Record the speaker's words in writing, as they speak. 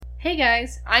Hey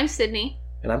guys, I'm Sydney.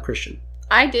 And I'm Christian.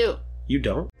 I do. You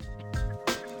don't?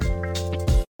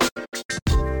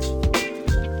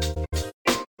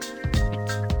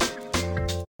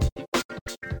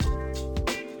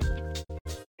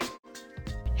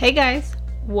 Hey guys,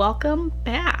 welcome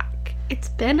back. It's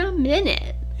been a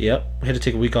minute. Yep. I had to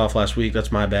take a week off last week.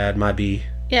 That's my bad. My B.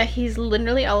 Yeah, he's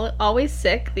literally always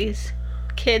sick. These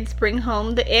kids bring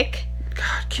home the ick.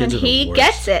 God, kids and are the he worst.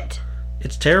 gets it.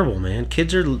 It's terrible, man.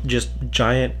 Kids are just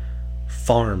giant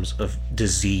farms of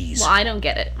disease. Well, I don't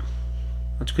get it.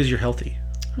 That's because you're healthy.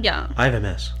 Yeah. I have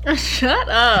MS. Shut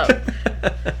up.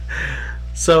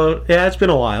 So, yeah, it's been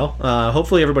a while.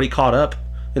 Hopefully everybody caught up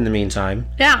in the meantime.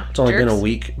 Yeah. It's only been a jerks.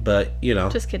 week, but, you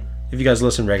know. Just kidding. If you guys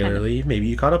listen regularly, maybe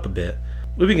you caught up a bit.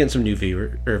 We've been getting some new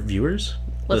viewers.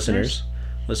 Listeners.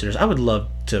 I would love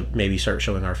to maybe start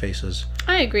showing our faces.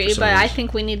 I agree, but I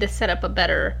think we need to set up a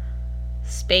better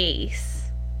space.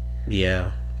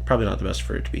 Yeah. Probably not the best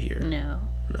for it to be here. No.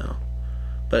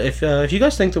 But if you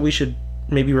guys think that we should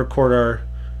maybe record our...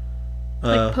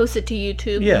 like post it to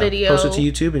YouTube video. Post it to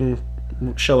YouTube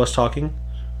and show us talking.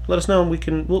 Let us know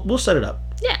and we'll set it up.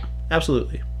 Yeah.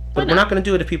 Absolutely. But we're not going to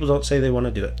do it if people don't say they want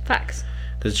to do it. Facts.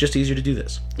 Because it's just easier to do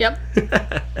this. Yep.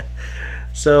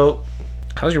 So,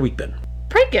 how's your week been?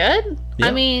 Pretty good. Yeah.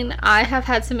 I mean, I have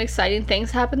had some exciting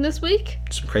things happen this week.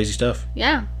 Some crazy stuff.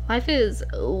 Yeah. Life is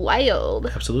wild.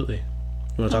 Absolutely. You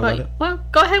want to talk about it? Well,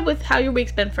 go ahead with how your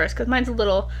week's been first, because mine's a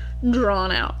little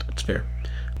drawn out. That's fair.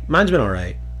 Mine's been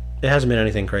alright. It hasn't been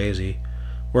anything crazy.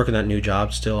 Working that new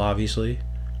job still, obviously.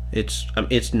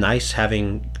 It's nice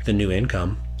having the new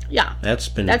income. Yeah. That's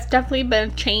definitely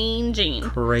been changing.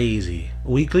 Crazy.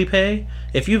 Weekly pay?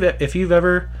 If you've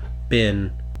ever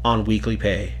been on weekly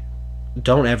pay,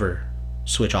 don't ever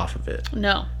switch off of it.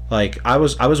 No. Like I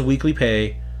was weekly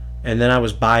pay, and then I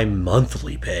was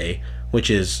bi-monthly pay, which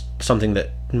is something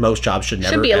that most jobs should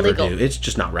never be ever illegal. do. It's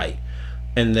just not right.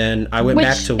 And then I went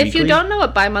back to weekly. If you don't know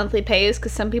what bi-monthly pay is,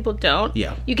 because some people don't,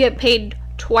 yeah, you get paid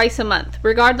twice a month,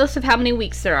 regardless of how many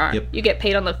weeks there are. Yep. You get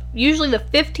paid on usually the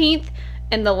 15th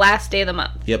and the last day of the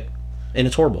month. Yep. And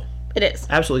it's horrible. It is.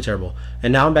 Absolutely terrible.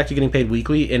 And now I'm back to getting paid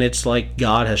weekly, and it's like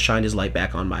God has shined his light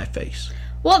back on my face.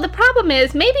 Well, the problem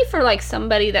is, maybe for like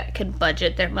somebody that can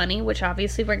budget their money, which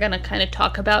obviously we're going to kind of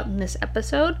talk about in this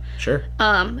episode. Sure.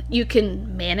 You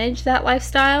can manage that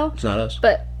lifestyle. It's not us.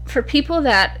 But for people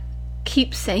that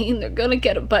keep saying they're going to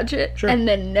get a budget and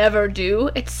then never do,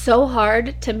 it's so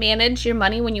hard to manage your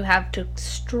money when you have to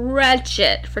stretch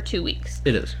it for 2 weeks.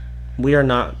 It is. We are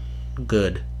not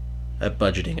good at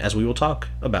budgeting, as we will talk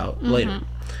about later.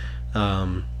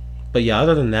 But yeah,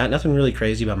 other than that, nothing really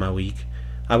crazy about my week.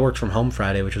 I worked from home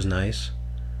Friday, which was nice.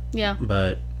 Yeah.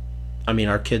 But, I mean,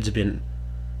 our kids have been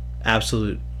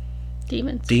absolute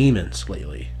demons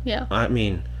lately. Yeah. I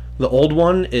mean, the old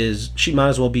one she might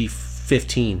as well be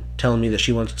 15, telling me that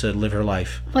she wants to live her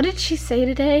life. What did she say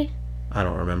today? I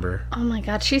don't remember. Oh my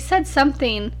God. She said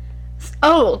something.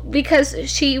 Oh, because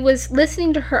she was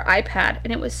listening to her iPad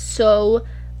and it was so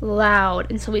loud.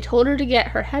 And so we told her to get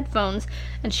her headphones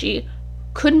and she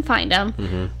couldn't find them.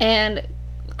 Mm-hmm. And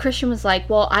Christian was like,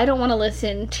 well, I don't want to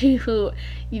listen to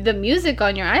the music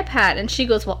on your iPad. And she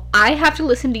goes, well, I have to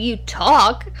listen to you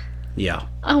talk. Yeah.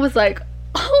 I was like,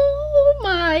 oh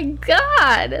my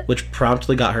God. Which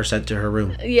promptly got her sent to her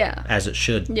room. Yeah. As it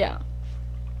should. Yeah.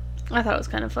 I thought it was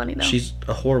kind of funny, though. She's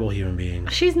a horrible human being.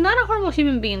 She's not a horrible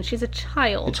human being. She's a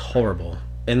child. It's horrible.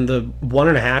 And the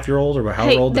 1.5-year-old or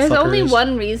however old the fucker is... there's only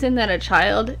one reason that a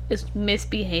child is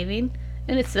misbehaving,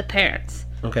 and it's the parents.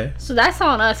 Okay. So that's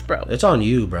on us, bro. It's on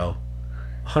you, bro.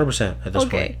 100% at this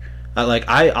point.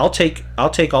 I'll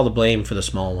take all the blame for the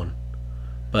small one.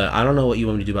 But I don't know what you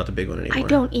want me to do about the big one anymore. I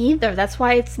don't either. That's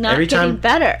why it's not getting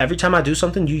better. Every time I do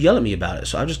something, you yell at me about it.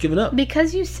 So I've just given up.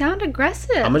 Because you sound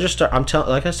aggressive. I'm gonna just start.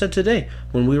 Like I said today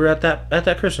when we were at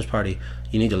that Christmas party.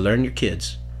 You need to learn your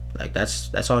kids. Like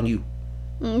that's on you.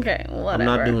 Okay, whatever. I'm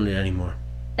not doing it anymore.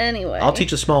 Anyway. I'll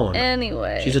teach the small one.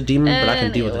 Anyway. She's a demon, but I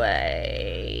can deal with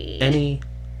it. Anyway.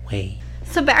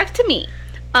 So back to me.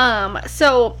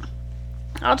 So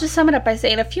I'll just sum it up by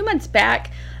saying a few months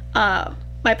back,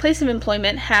 my place of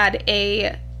employment had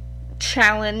a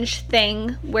challenge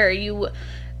thing where you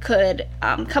could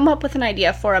come up with an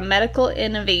idea for a medical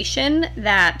innovation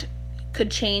that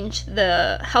could change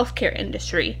the healthcare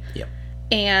industry. Yep.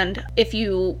 And if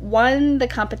you won the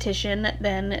competition,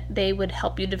 then they would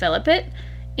help you develop it.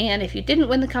 And if you didn't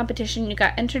win the competition, you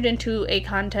got entered into a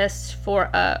contest or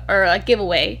a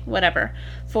giveaway, whatever,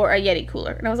 for a Yeti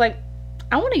cooler. And I was like,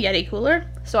 I want a Yeti cooler.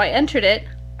 So I entered it.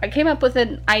 I came up with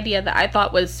an idea that I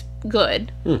thought was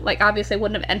good. Like, obviously I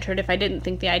wouldn't have entered if I didn't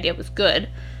think the idea was good.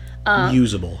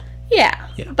 Usable. Yeah.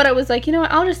 Yeah. But I was like, you know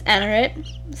what? I'll just enter it,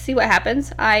 see what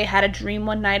happens. I had a dream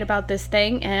one night about this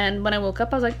thing, and when I woke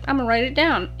up, I was like, I'm going to write it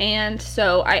down. And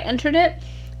so I entered it,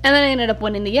 and then I ended up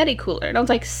winning the Yeti cooler. And I was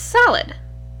like, solid.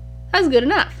 That was good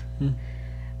enough.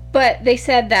 But they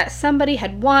said that somebody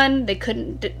had won. They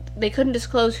couldn't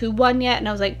disclose who won yet. And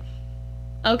I was like,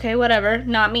 okay, whatever.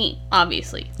 Not me,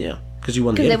 obviously. Yeah, because you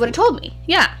won the Because Yeti they would have cooler. told me.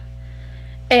 Yeah.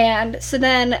 And so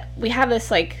then we have this,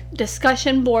 like,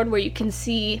 discussion board where you can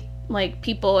see, like,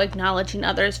 people acknowledging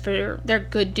others for their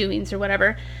good doings or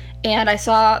whatever. And I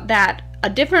saw that a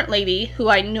different lady who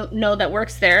I know that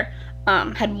works there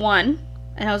had won.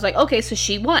 And I was like, okay, so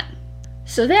she won.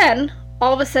 So then,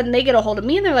 all of a sudden, they get a hold of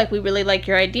me and they're like, we really like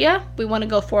your idea. We want to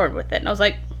go forward with it. And I was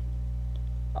like,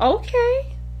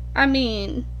 okay. I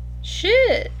mean,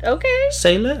 shit. Okay.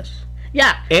 Say less.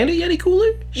 Yeah. And a Yeti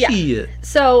cooler? Yeah. Shit.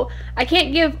 So, I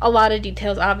can't give a lot of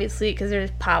details, obviously, because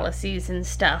there's policies and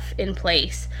stuff in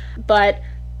place. But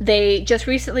they just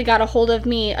recently got a hold of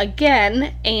me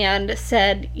again and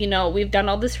said, you know, we've done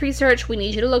all this research. We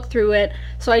need you to look through it.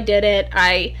 So I did it.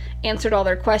 I answered all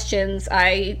their questions.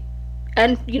 I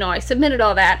submitted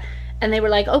all that. And they were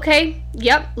like, okay,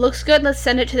 yep, looks good. Let's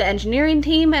send it to the engineering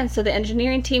team. And so the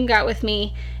engineering team got with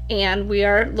me, and we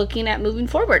are looking at moving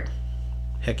forward.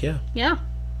 Heck yeah. Yeah.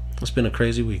 It's been a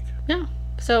crazy week. Yeah.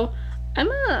 So I'm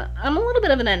a little bit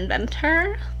of an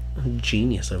inventor.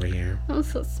 Genius over here. I'm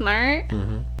so smart.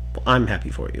 Well, I'm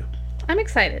happy for you. I'm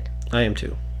excited. I am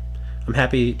too. I'm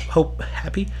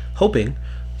hoping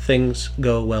things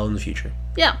go well in the future,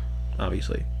 Yeah.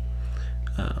 obviously.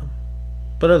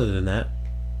 But other than that,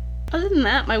 Other than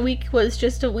that, my week was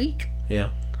just a week. yeah.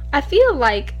 I feel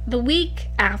like the week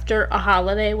after a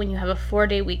holiday, when you have a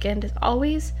 4-day weekend, is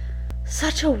always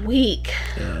such a week.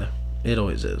 Yeah, it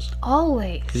always is.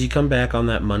 Always. Because you come back on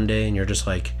that Monday and you're just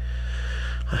like,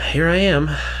 here I am.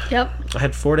 Yep. I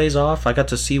had 4 days off. I got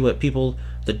to see what people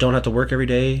that don't have to work every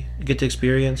day get to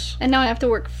experience. And now I have to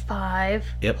work 5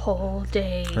 Yep. whole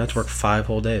days. I have to work 5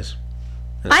 whole days.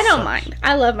 And it I don't sucks. mind.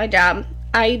 I love my job.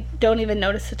 I don't even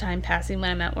notice the time passing when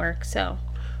I'm at work, so.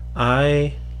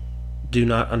 I do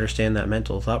not understand that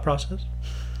mental thought process.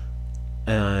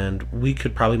 And we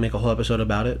could probably make a whole episode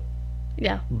about it,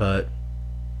 Yeah. but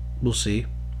we'll see.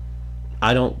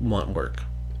 I don't want work.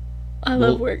 I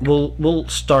love work. We'll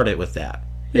start it with that.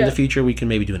 In Yeah. the future, we can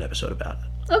maybe do an episode about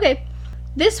it. Okay.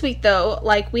 This week, though,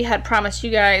 like we had promised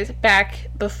you guys back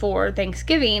before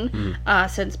Thanksgiving,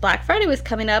 since Black Friday was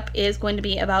coming up, is going to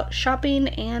be about shopping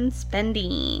and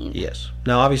spending. Yes.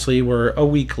 Now, obviously, we're a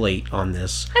week late on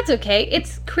this. That's okay.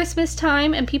 It's Christmas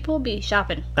time, and people will be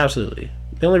shopping. Absolutely.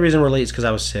 The only reason we're late is because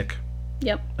I was sick.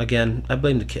 Yep. Again, I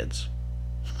blame the kids.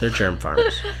 They're germ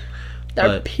farmers. Our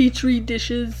But- petri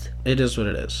dishes. It is what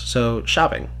it is. So,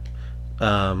 shopping.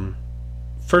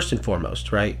 First and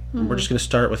foremost, right? We're just going to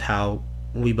start with how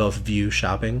we both view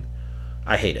shopping.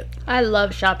 I hate it. I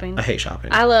love shopping. I hate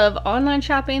shopping. I love online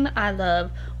shopping. I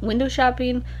love window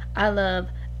shopping. I love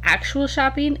actual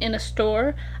shopping in a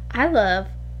store. I love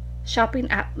shopping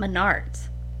at Menards.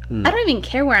 No. I don't even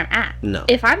care where I'm at. No.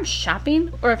 If I'm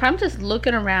shopping or if I'm just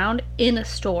looking around in a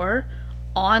store,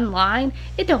 online,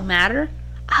 it don't matter.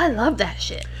 I love that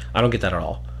shit. I don't get that at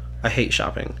all. I hate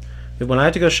shopping. When I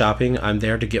have to go shopping, I'm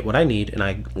there to get what I need and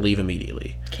I leave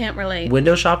immediately. Can't relate.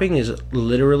 Window shopping is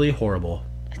literally horrible.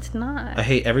 It's not. I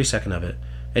hate every second of it.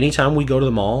 Anytime we go to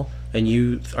the mall and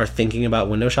you are thinking about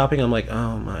window shopping, I'm like,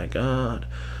 oh my god.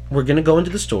 We're going to go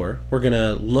into the store, we're going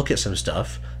to look at some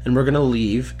stuff, and we're going to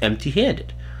leave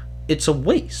empty-handed. It's a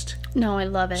waste. No, I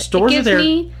love it. Stores it are gives there.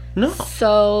 me No.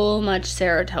 so much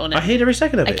serotonin. I hate every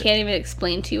second of I it. can't even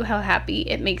explain to you how happy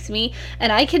it makes me.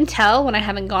 And I can tell when I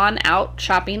haven't gone out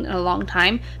shopping in a long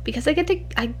time because I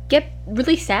get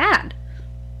really sad.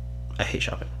 I hate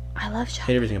shopping. I love I hate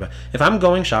shopping. everything about it. If I'm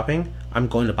going shopping, I'm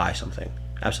going to buy something.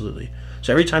 Absolutely.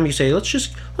 So every time you say, let's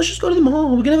just go to the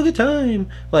mall, we can have a good time.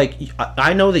 Like,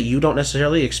 I know that you don't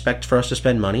necessarily expect for us to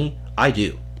spend money. I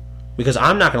do. Because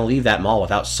I'm not going to leave that mall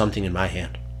without something in my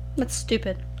hand. That's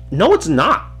stupid. No, it's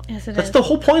not. Yes, it That's is. the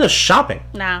whole point of shopping.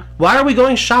 Nah. Why are we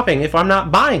going shopping if I'm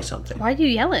not buying something? Why are you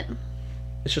yelling?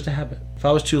 It's just a habit. If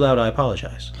I was too loud, I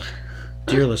apologize.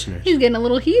 Dear listeners. He's getting a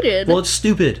little heated. Well, it's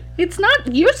stupid. It's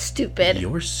not. You're stupid.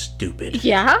 You're stupid.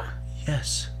 Yeah?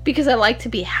 Yes. Because I like to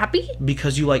be happy?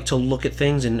 Because you like to look at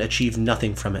things and achieve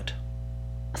nothing from it.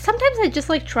 Sometimes I just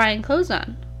like trying clothes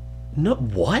on. No,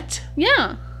 what?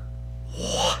 Yeah.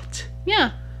 What?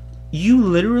 Yeah. You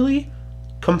literally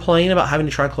complain about having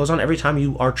to try clothes on every time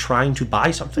you are trying to buy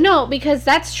something. No, because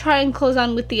that's trying clothes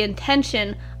on with the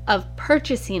intention of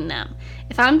purchasing them.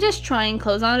 If I'm just trying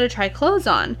clothes on to try clothes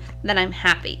on, then I'm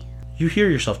happy. You hear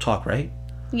yourself talk, right?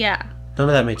 Yeah. None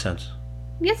of that made sense.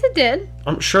 Yes, it did.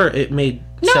 I'm sure it made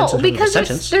sense No, in terms of because the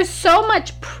sentence. there's so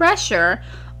much pressure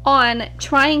on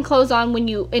trying clothes on when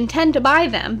you intend to buy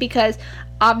them, because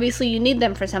obviously you need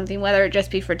them for something, whether it just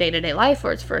be for day-to-day life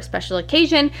or it's for a special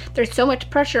occasion. There's so much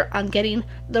pressure on getting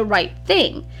the right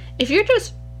thing. If you're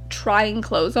just trying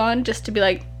clothes on just to be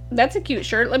like, that's a cute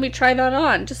shirt, let me try that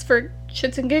on just for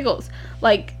shits and giggles,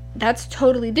 like, that's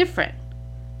totally different,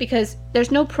 because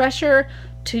there's no pressure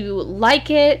to like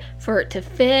it, for it to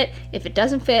fit. If it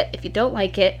doesn't fit, if you don't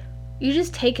like it, you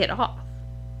just take it off.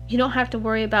 You don't have to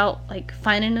worry about, like,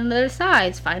 finding another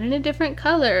size, finding a different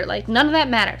color. Like, none of that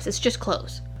matters. It's just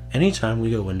clothes. Anytime we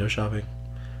go window shopping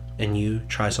and you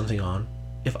try something on,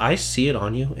 if I see it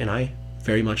on you and I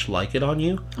very much like it on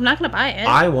you, I'm not going to buy it.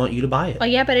 I want you to buy it. Well,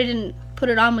 yeah, but I didn't put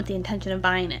it on with the intention of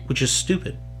buying it. Which is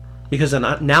stupid. Because then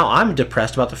now I'm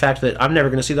depressed about the fact that I'm never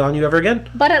going to see that on you ever again.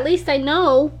 But at least I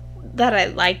know that I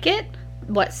like it,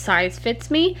 what size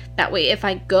fits me. That way, if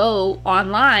I go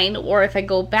online or if I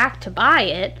go back to buy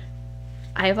it,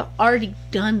 I've already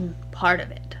done part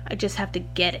of it. I just have to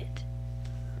get it.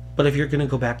 But if you're going to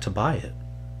go back to buy it,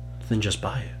 then just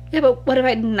buy it. Yeah, but what if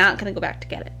I'm not going to go back to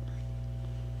get it?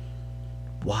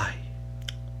 Why?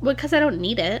 Because I don't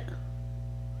need it.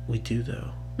 We do,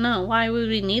 though. No, why would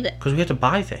we need it? Because we have to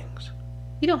buy things.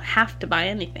 You don't have to buy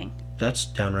anything. That's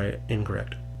downright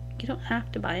incorrect. You don't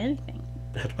have to buy anything.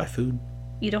 You have to buy food.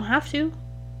 You don't have to.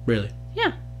 Really?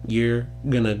 Yeah. You're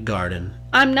going to garden.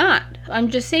 I'm not. I'm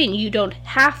just saying you don't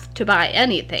have to buy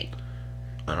anything.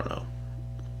 I don't know.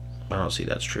 I don't see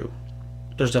that's true.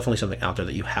 There's definitely something out there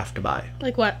that you have to buy.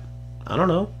 Like what? I don't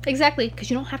know. Exactly, because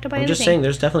you don't have to buy I'm anything. just saying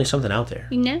there's definitely something out there.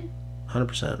 You know?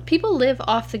 100%. People live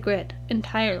off the grid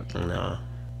entirely. Nah.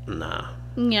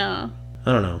 Yeah.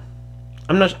 I don't know.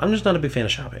 I'm just not a big fan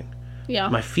of shopping. Yeah.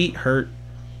 My feet hurt.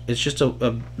 It's just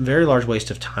a very large waste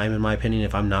of time, in my opinion,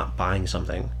 if I'm not buying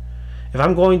something. If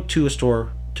I'm going to a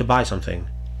store to buy something,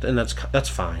 then that's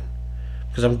fine,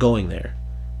 because I'm going there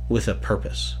with a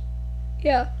purpose.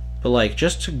 Yeah. But, like,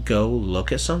 just to go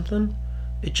look at something,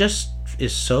 it just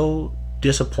is so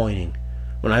disappointing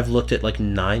when I've looked at, like,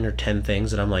 9 or 10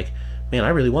 things that I'm like, man, I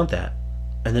really want that.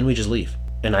 And then we just leave,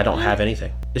 and I don't have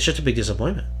anything. It's just a big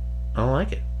disappointment. I don't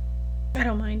like it. I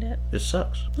don't mind it. It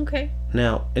sucks. Okay.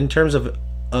 Now, in terms of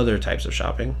other types of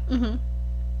shopping. Mm-hmm.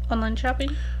 Online shopping?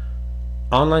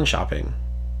 Online shopping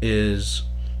is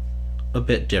a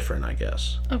bit different, I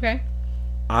guess. Okay.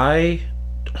 I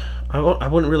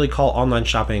wouldn't really call online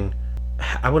shopping...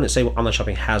 I wouldn't say online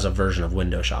shopping has a version of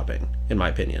window shopping, in my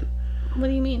opinion. What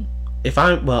do you mean?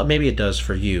 Well, maybe it does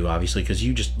for you, obviously, because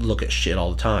you just look at shit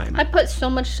all the time. I put so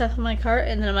much stuff in my cart,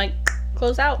 and then I'm like,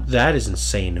 close out. That is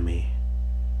insane to me.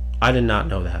 I did not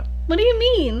know that. What do you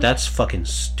mean? That's fucking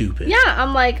stupid. Yeah,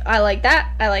 I'm like, I like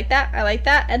that, I like that, I like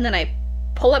that, and then I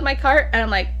pull up my cart, and I'm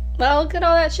like, well, look at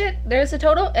all that shit. There's the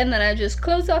total, and then I just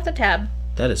close off the tab.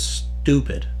 That is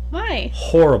stupid. Why?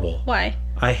 Horrible. Why?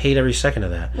 I hate every second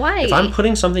of that. Why? If I'm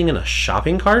putting something in a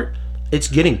shopping cart, it's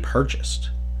getting purchased.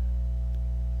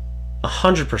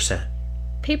 100%.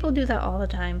 People do that all the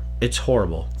time. It's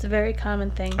horrible. It's a very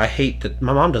common thing. I hate that.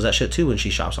 My mom does that shit too when she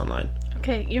shops online.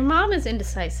 Okay, your mom is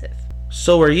indecisive.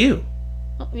 So are you.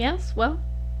 Oh, yes, well,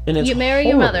 And it's you marry horrible.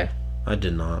 your mother. I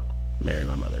did not marry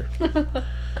my mother.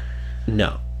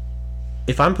 No.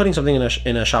 If I'm putting something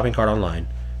in a shopping cart online,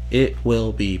 it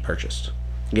will be purchased.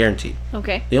 Guaranteed.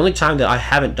 Okay. The only time that I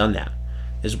haven't done that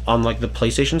is on, like, the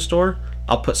PlayStation store.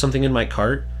 I'll put something in my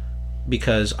cart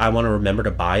because I want to remember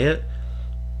to buy it,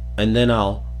 and then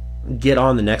I'll get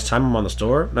on the next time I'm on the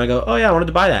store and I go, oh yeah, I wanted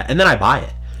to buy that, and then I buy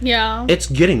it. Yeah. It's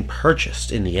getting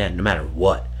purchased in the end, no matter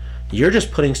what. You're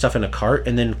just putting stuff in a cart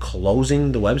and then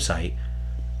closing the website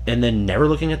and then never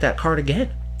looking at that cart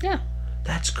again. Yeah.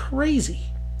 That's crazy.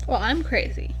 Well, I'm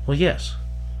crazy. Well, yes.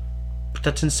 But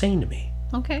that's insane to me.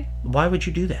 Okay. Why would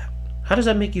you do that? How does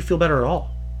that make you feel better at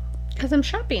all? Because I'm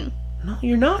shopping. No,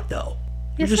 you're not, though.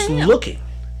 You're Yes, just I am. looking.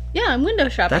 Yeah, I'm window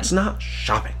shopping. That's not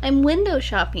shopping. I'm window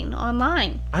shopping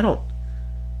online. I don't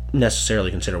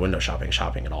necessarily consider window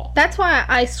shopping at all. That's why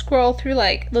I scroll through,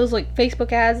 like, those, like,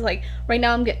 Facebook ads. Like, right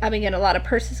now I've been getting a lot of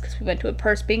purses because we went to a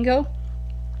purse bingo.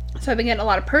 So I've been getting a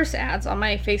lot of purse ads on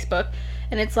my Facebook.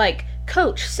 And it's like,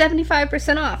 Coach,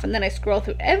 75% off. And then I scroll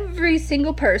through every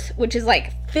single purse, which is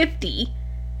like 50.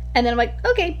 And then I'm like,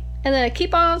 okay. And then I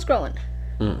keep on scrolling.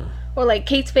 Or like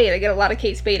Kate Spade. I get a lot of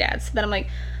Kate Spade ads. Then I'm like,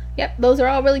 yep, those are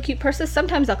all really cute purses.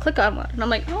 Sometimes I'll click on one. And I'm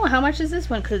like, oh, how much is this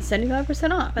one? Because it's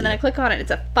 75% off. And then I click on it.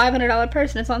 It's a $500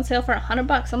 purse. And it's on sale for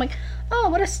 $100. I'm like, oh,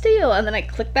 what a steal. And then I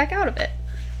click back out of it.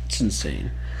 It's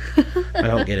insane. I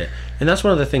don't get it. And that's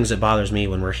one of the things that bothers me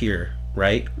when we're here,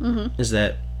 right? Mm-hmm. Is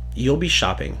that you'll be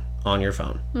shopping on your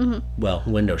phone. Mm-hmm. Well,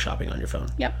 window shopping on your phone.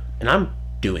 Yep. And I'm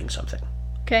doing something.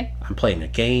 Okay. I'm playing a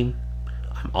game.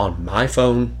 I'm on my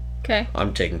phone. Okay.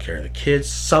 I'm taking care of the kids.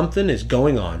 Something is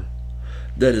going on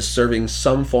that is serving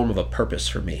some form of a purpose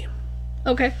for me.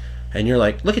 Okay. And you're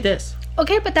like, look at this.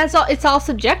 Okay, but that's all. It's all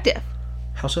subjective.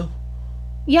 How so?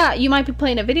 Yeah, you might be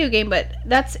playing a video game, but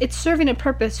it's serving a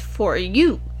purpose for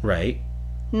you. Right.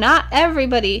 Not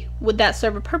everybody would that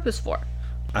serve a purpose for.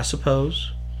 I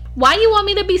suppose. Why do you want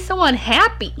me to be so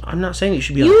unhappy? I'm not saying you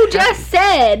should be You unhappy. just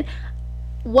said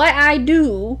what I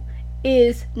do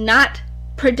is not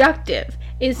productive,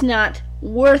 is not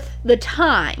worth the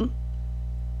time.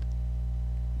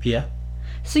 Yeah.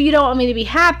 So you don't want me to be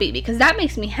happy, because that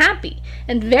makes me happy.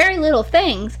 And very little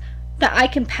things that I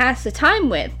can pass the time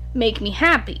with make me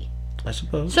happy. I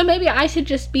suppose. So maybe I should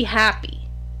just be happy.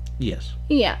 Yes.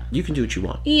 Yeah. You can do what you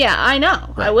want. Yeah, I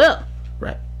know. Right. I will.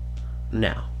 Right.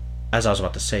 Now, as I was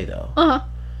about to say though,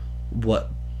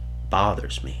 what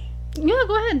bothers me Yeah,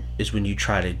 go ahead. is when you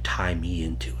try to tie me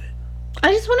into it.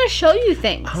 I just want to show you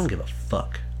things. I don't give a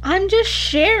fuck. I'm just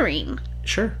sharing.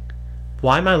 Sure.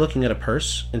 Why am I looking at a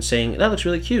purse and saying, that looks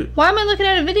really cute? Why am I looking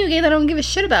at a video game that I don't give a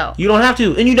shit about? You don't have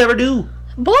to, and you never do.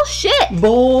 Bullshit.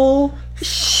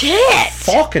 Shit.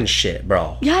 Fucking shit,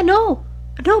 bro. Yeah, no.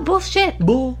 No, bullshit.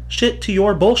 Bullshit to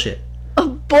your bullshit.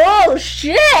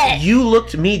 Bullshit. You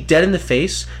looked me dead in the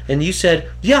face and you said,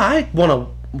 yeah, I want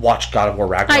to watch God of War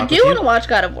Ragnarok. I do want to watch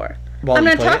God of War. While I'm you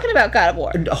not play talking about God of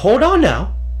War. Hold on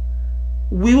now.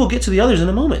 We will get to the others in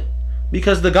a moment.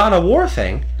 Because the God of War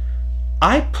thing,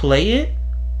 I play it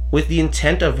with the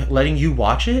intent of letting you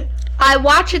watch it. I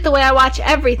watch it the way I watch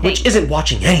everything. Which isn't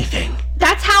watching anything.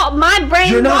 That's how my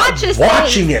brain You're not watches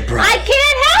watching things. it, bro. I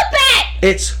can't help it.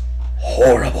 It's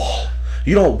horrible.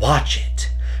 You don't watch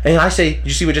it. And I say, did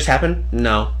you see what just happened?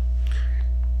 No.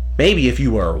 Maybe if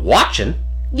you were watching.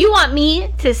 You want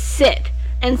me to sit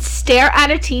and stare at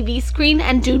a TV screen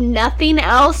and do nothing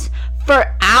else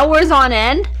for hours on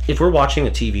end? If we're watching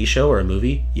a TV show or a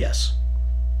movie, yes.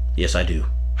 Yes, I do.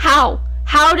 How?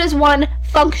 How does one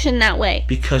function that way?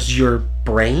 Because your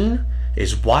brain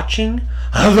is watching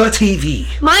the TV.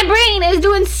 My brain is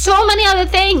doing so many other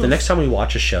things. The next time we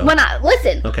watch a show. When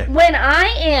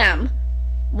I am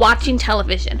watching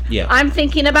television, yeah. I'm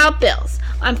thinking about bills.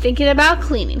 I'm thinking about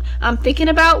cleaning. I'm thinking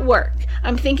about work.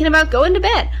 I'm thinking about going to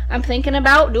bed. I'm thinking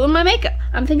about doing my makeup.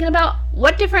 I'm thinking about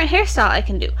what different hairstyle I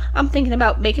can do. I'm thinking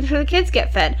about making sure the kids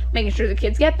get fed, making sure the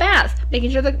kids get baths,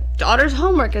 making sure the daughter's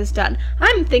homework is done.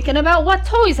 I'm thinking about what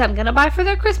toys I'm going to buy for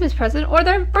their Christmas present or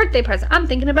their birthday present. I'm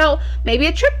thinking about maybe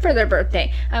a trip for their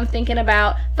birthday. I'm thinking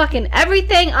about fucking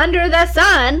everything under the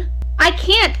sun. I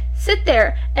can't sit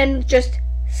there and just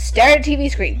stare at a TV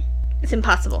screen. It's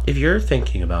impossible. If you're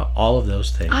thinking about all of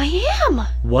those things, I am.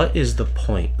 What is the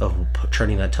point of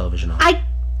turning that television on?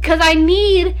 Because I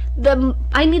need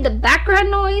the background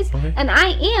noise, okay. And I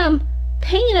am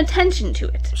paying attention to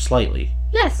it. Slightly.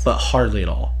 Yes. But hardly at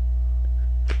all.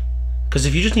 Because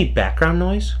if you just need background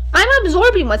noise, I'm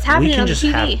absorbing what's happening on the TV.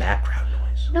 We can just have background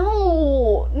noise.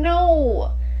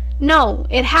 No.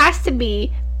 It has to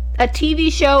be a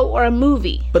TV show or a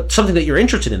movie. But something that you're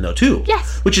interested in, though, too.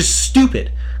 Yes. Which is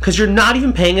stupid. Because you're not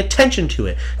even paying attention to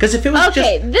it. Because if it was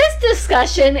this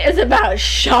discussion is about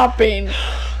shopping.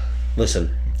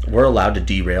 Listen, we're allowed to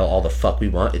derail all the fuck we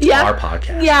want. It's our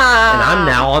podcast. Yeah. And I'm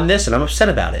now on this, and I'm upset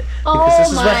about it. Because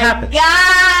this is what happens.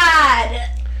 God.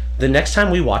 The next time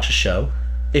we watch a show,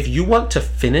 if you want to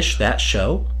finish that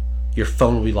show, your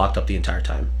phone will be locked up the entire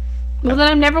time. Well, then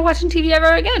I'm never watching TV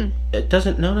ever again. It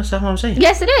doesn't. No, that's not what I'm saying.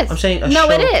 Yes, it is. I'm saying no, show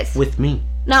it is. with me.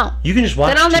 No. You can just watch.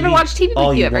 Then I'll never watch TV all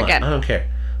with you ever want. again. I don't care.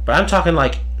 But I'm talking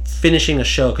like finishing a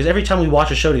show, because every time we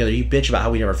watch a show together, you bitch about how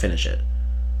we never finish it.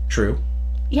 True?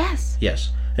 Yes.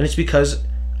 Yes. And it's because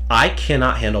I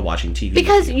cannot handle watching TV.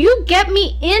 Because you get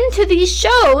me into these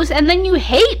shows and then you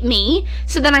hate me,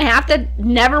 so then I have to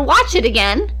never watch it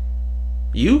again.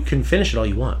 You can finish it all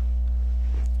you want.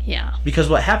 Yeah. Because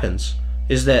what happens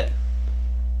is that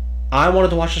I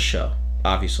wanted to watch the show,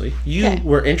 obviously. You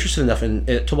were interested enough in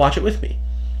it to watch it with me.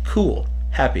 Cool.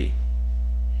 Happy.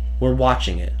 We're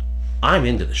watching it. I'm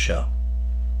into the show.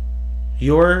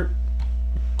 You're,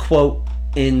 quote,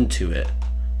 into it.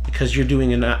 Because you're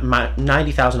doing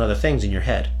 90,000 other things in your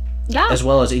head. Yeah. As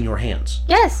well as in your hands.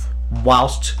 Yes.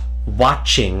 Whilst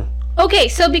watching. Okay,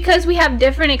 so because we have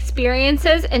different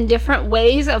experiences and different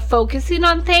ways of focusing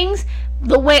on things,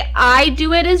 the way I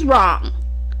do it is wrong.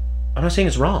 I'm not saying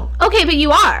it's wrong. Okay, but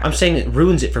you are. I'm saying it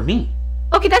ruins it for me.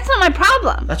 Okay, that's not my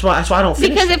problem. That's why I don't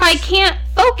finish Because if I can't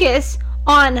focus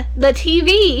on the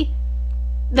TV,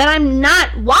 then I'm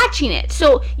not watching it.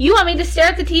 So you want me to stare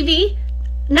at the TV?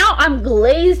 Now I'm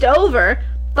glazed over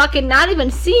fucking not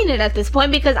even seeing it at this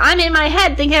point because I'm in my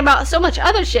head thinking about so much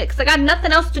other shit because I got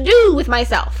nothing else to do with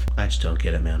myself. I just don't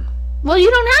get it, man. Well, you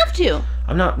don't have to.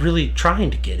 I'm not really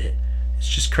trying to get it. It's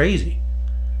just crazy.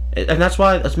 And that's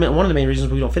why, that's one of the main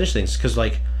reasons we don't finish things. Because,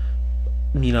 like,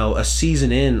 you know, a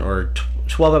season in or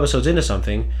 12 episodes into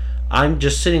something, I'm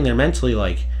just sitting there mentally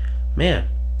like, man,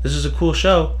 this is a cool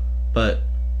show, but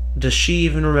does she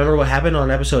even remember what happened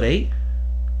on episode 8?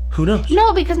 Who knows?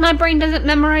 No, because my brain doesn't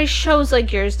memorize shows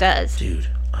like yours does. Dude,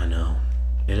 I know.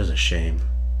 It is a shame.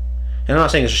 And I'm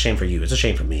not saying it's a shame for you. It's a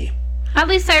shame for me. At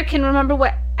least I can remember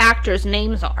what actors'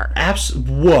 names are.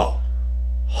 Whoa.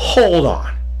 Hold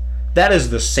on. That is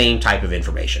the same type of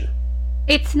information.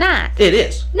 It's not. It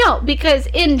is. No, because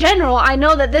in general, I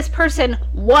know that this person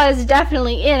was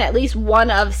definitely in at least one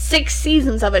of 6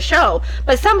 seasons of a show.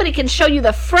 But somebody can show you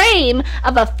the frame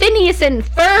of a Phineas and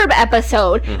Ferb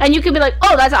episode, and you can be like,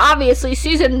 oh, that's obviously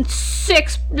season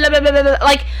 6, blah, blah, blah, blah, blah.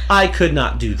 Like, I could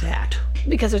not do that.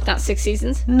 because there's not 6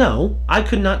 seasons? No, I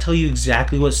could not tell you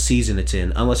exactly what season it's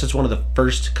in unless it's one of the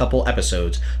first couple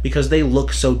episodes because they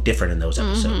look so different in those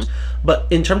episodes. But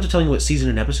in terms of telling you what season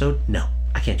and episode, no,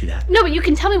 I can't do that. No, but you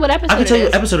can tell me what episode I can tell you it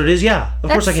what is. episode it is, yeah. Of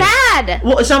course I can. That's sad.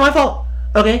 Well, it's not my fault,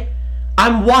 okay?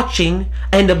 I'm watching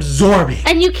and absorbing.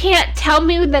 And you can't tell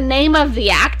me the name of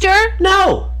the actor?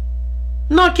 No,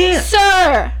 I can't.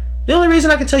 Sir! The only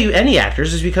reason I can tell you any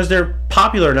actors is because they're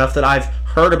popular enough that I've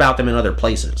heard about them in other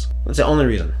places. That's the only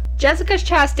reason. Jessica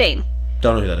Chastain.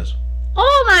 Don't know who that is.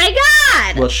 Oh my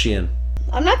god! What's she in?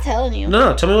 I'm not telling you.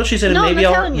 No, tell me what she's in, No, and I'm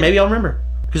not telling you. maybe I'll remember.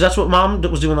 Because that's what Mom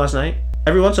was doing last night.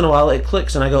 Every once in a while it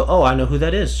clicks, and I go, oh, I know who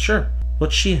that is. Sure.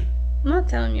 What's she in? I'm not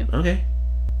telling you. Okay.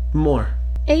 More.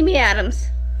 Amy Adams.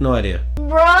 No idea.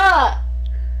 Bruh!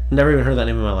 Never even heard that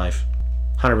name in my life.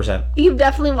 100%. You've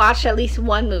definitely watched at least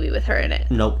one movie with her in it.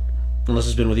 Nope. Unless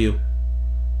it's been with you.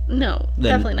 No,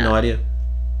 Then definitely not. no idea.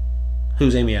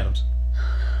 Who's Amy Adams?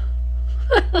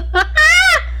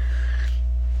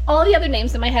 All the other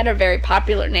names in my head are very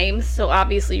popular names, so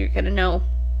obviously you're gonna know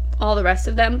all the rest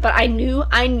of them. But I knew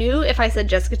if I said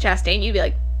Jessica Chastain, you'd be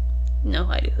like, no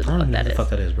idea who the I don't fuck know that who the is. fuck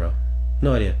that is, bro.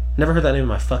 No idea. Never heard that name in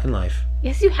my fucking life.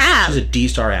 Yes, you have. She's a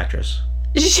D-star actress.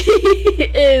 She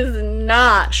is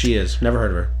not. She is. Never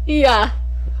heard of her. Yeah.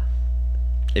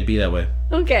 It'd be that way.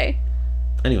 Okay.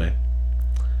 Anyway.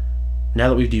 Now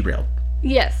that we've derailed.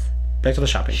 Yes. Back to the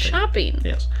shopping thing. Shopping.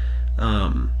 Yes.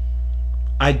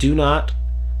 I do not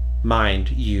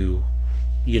mind you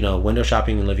window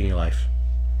shopping and living your life.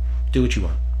 Do what you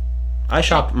want. I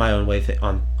shop my own way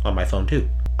on my phone too.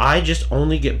 I just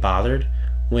only get bothered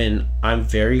when I'm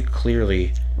very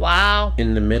clearly Wow.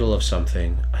 in the middle of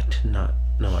something. I did not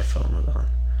know my phone was on.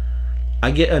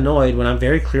 I get annoyed when I'm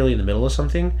very clearly in the middle of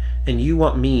something and you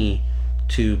want me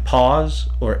to pause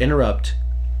or interrupt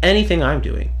anything I'm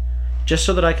doing just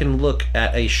so that I can look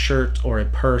at a shirt or a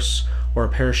purse or a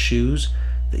pair of shoes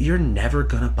that you're never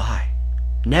gonna buy.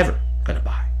 Never gonna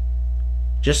buy.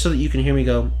 Just so that you can hear me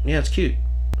go, yeah, it's cute.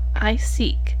 I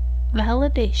seek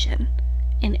validation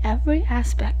in every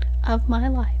aspect of my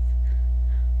life.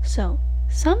 So,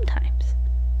 sometimes,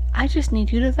 I just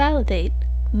need you to validate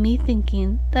me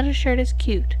thinking that a shirt is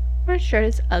cute, or a shirt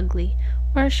is ugly,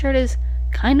 or a shirt is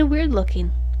kind of weird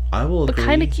looking, I will but agree.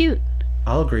 kind of cute.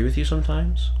 I'll agree with you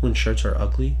sometimes when shirts are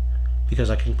ugly because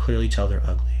I can clearly tell they're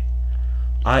ugly.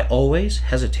 I always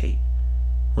hesitate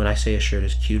when I say a shirt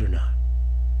is cute or not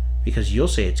because you'll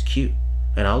say it's cute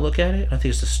and I'll look at it and I think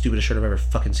it's the stupidest shirt I've ever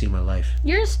fucking seen in my life.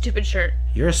 You're a stupid shirt.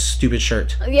 You're a stupid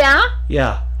shirt. Yeah?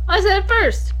 Yeah. I said it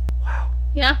first. Wow.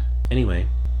 Yeah. Anyway,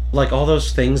 like all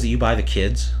those things that you buy the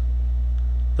kids,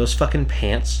 those fucking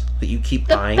pants that you keep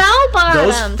The buying. bell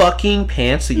bottoms. Those fucking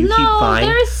pants that you keep buying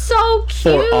they're so cute.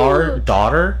 for our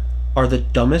daughter are the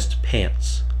dumbest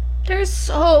pants. They're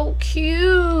so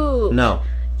cute. No,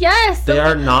 Yes. they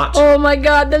are not. Oh my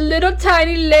god, the little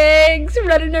tiny legs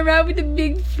running around with the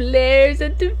big flares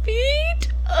at the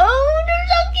feet. Oh, they're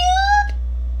so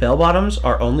cute. Bell bottoms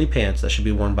are only pants that should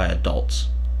be worn by adults.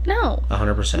 No.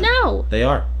 100%. No. They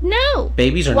are. No.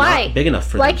 Babies are Why? not big enough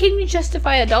for Why them. can you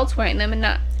justify adults wearing them and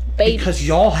not babies? Because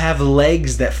y'all have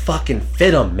legs that fucking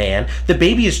fit them, man. The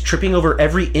baby is tripping over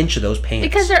every inch of those pants.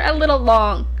 Because they're a little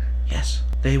long. Yes,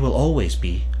 they will always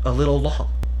be a little long.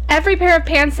 Every pair of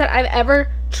pants that I've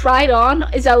ever tried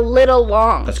on is a little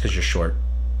long. That's because you're short.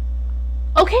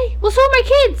 Okay, well, so are my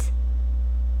kids.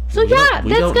 So We don't- yeah, we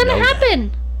that's don't gonna know that.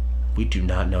 happen. We do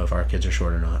not know if our kids are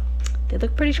short or not. They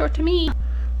look pretty short to me.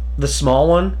 The small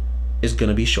one is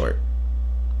gonna be short.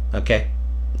 Okay?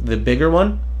 The bigger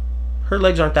one, her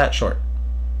legs aren't that short.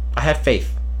 I have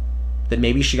faith that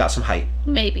maybe she got some height.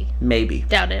 Maybe. Maybe.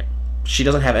 Doubt it. She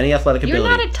doesn't have any athletic You're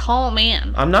ability. not a tall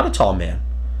man. I'm not a tall man.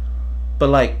 But,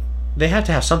 like, they have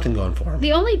to have something going for them.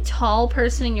 The only tall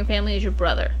person in your family is your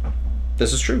brother.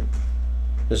 This is true.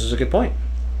 This is a good point.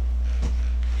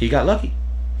 He got lucky.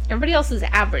 Everybody else is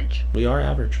average. We are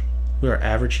average. We are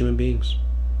average human beings.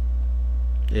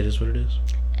 It is what it is.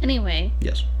 Anyway.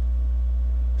 Yes.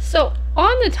 So,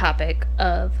 on the topic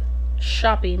of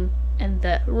shopping and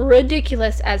the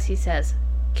ridiculous, as he says,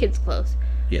 kids' clothes.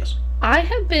 Yes. I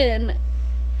have been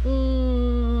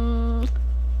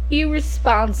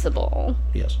irresponsible.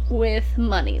 Yes. With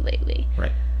money lately.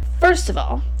 Right. First of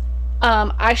all,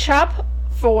 I shop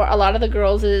for a lot of the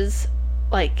girls'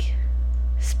 like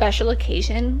special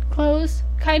occasion clothes,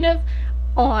 kind of,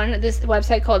 on this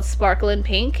website called Sparkle and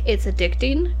Pink. It's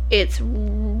addicting. It's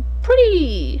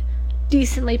pretty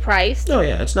decently priced. Oh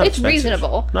yeah, it's not It's expensive.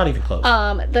 reasonable. Not even close.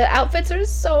 The outfits are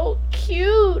so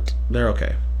cute. They're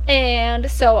okay.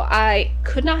 And so I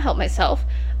could not help myself.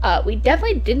 We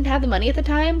definitely didn't have the money at the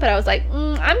time, but I was like,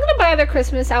 I'm gonna buy their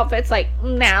Christmas outfits like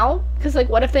now, because like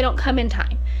what if they don't come in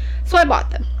time? So I bought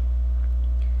them.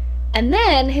 And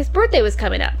then his birthday was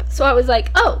coming up, so I was like,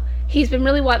 oh, he's been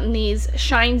really wanting these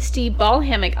Shine Steve ball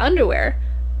hammock underwear.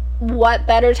 What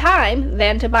better time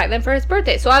than to buy them for his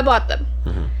birthday? So I bought them.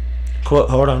 Mm-hmm.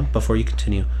 Hold on, before you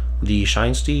continue. The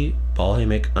Shine Steve ball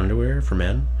hammock underwear for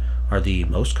men are the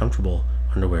most comfortable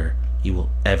underwear you will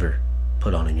ever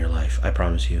put on in your life. I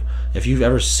promise you. If you've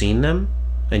ever seen them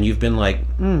and you've been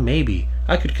like, maybe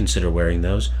I could consider wearing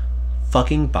those,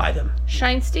 fucking buy them.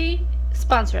 Shine Steve,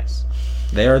 sponsor us.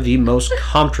 They are the most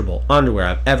comfortable underwear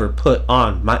I've ever put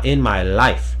on in my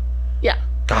life. Yeah.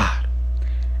 God.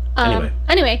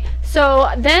 Anyway, so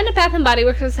then Bath & Body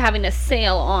Works was having a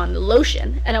sale on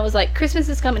lotion, and I was like, Christmas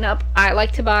is coming up. I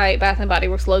like to buy Bath & Body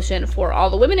Works lotion for all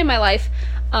the women in my life.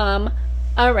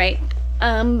 Alright,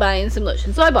 I'm buying some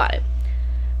lotion. So I bought it.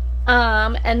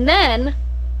 And then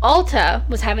Ulta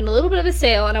was having a little bit of a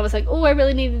sale, and I was like, oh, I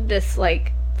really needed this,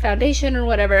 like, foundation or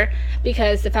whatever,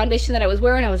 because the foundation that I was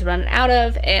wearing I was running out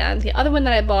of, and the other one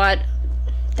that I bought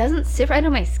doesn't sit right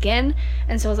on my skin.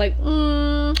 And so I was like,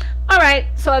 alright.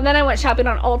 So then I went shopping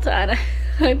on Ulta, and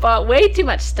I bought way too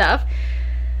much stuff.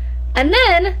 And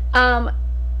then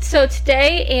so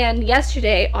today and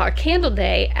yesterday are candle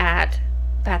day at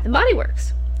Bath & Body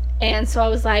Works, and so I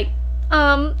was like,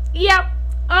 yeah,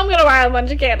 I'm gonna buy a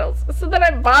bunch of candles. So then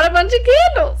I bought a bunch of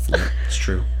candles. It's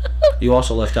true. You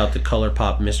also left out the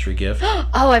ColourPop mystery gift.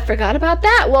 Oh, I forgot about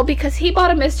that. Well, because he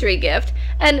bought a mystery gift,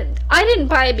 and I didn't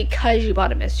buy it because you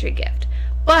bought a mystery gift.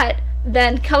 But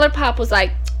then ColourPop was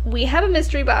like, we have a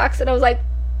mystery box, and I was like,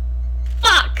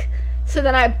 fuck. So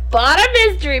then I bought a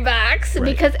mystery box, right,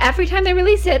 because every time they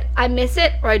release it, I miss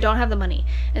it or I don't have the money.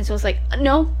 And so it's like,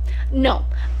 no,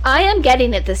 I am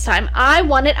getting it this time. I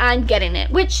want it, I'm getting it,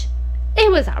 which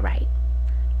it was alright.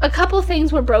 A couple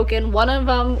things were broken. One of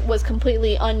them was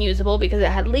completely unusable because it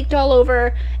had leaked all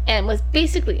over and was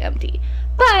basically empty.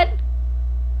 But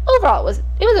overall, it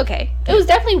was okay. It was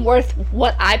definitely worth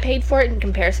what I paid for it in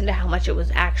comparison to how much it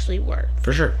was actually worth.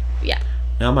 For sure. Yeah.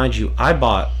 Now, mind you, I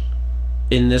bought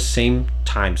in this same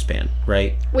time span,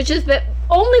 right? Which is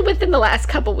only within the last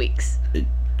couple weeks.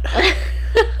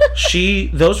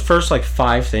 Those first like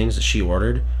 5 things that she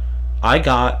ordered, I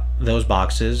got those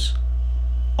boxes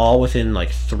all within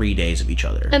like 3 days of each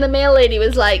other. And the mail lady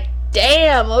was like,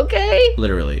 damn, okay.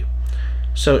 Literally.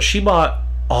 So she bought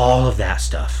all of that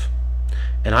stuff.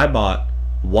 And I bought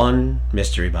one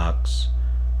mystery box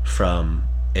from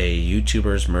a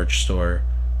YouTuber's merch store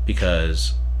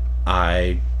because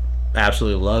I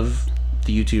absolutely love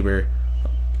the YouTuber.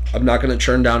 I'm not going to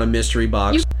turn down a mystery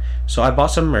box. So I bought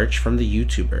some merch from the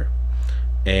YouTuber.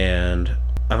 And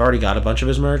I've already got a bunch of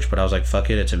his merch, but I was like, fuck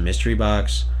it, it's a mystery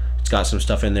box. It's got some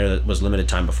stuff in there that was limited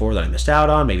time before that I missed out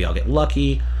on. Maybe I'll get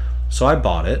lucky. So I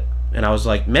bought it. And I was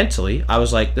like, mentally, I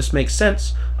was like, this makes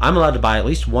sense. I'm allowed to buy at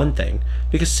least one thing.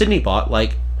 Because Sydney bought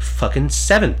like fucking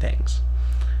 7 things.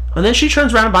 And then she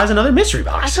turns around and buys another mystery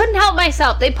box. I couldn't help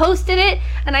myself. They posted it,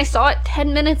 and I saw it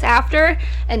 10 minutes after.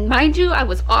 And mind you, I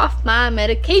was off my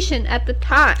medication at the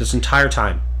time. This entire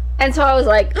time. And so I was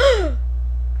like,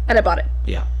 and I bought it.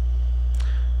 Yeah.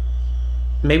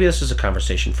 Maybe this is a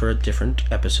conversation for a different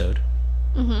episode.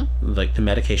 Mm-hmm. Like the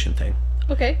medication thing.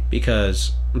 Okay.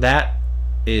 Because that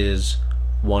is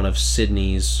one of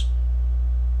Sydney's,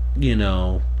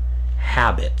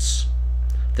 habits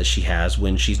that she has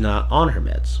when she's not on her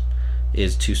meds,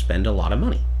 is to spend a lot of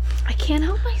money. I can't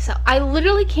help myself. I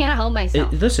literally can't help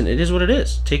myself. Listen, it is what it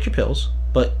is. Take your pills,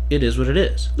 but it is what it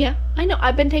is. Yeah, I know.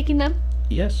 I've been taking them.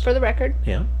 Yes. For the record.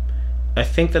 Yeah. I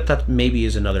think that maybe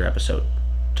is another episode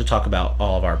to talk about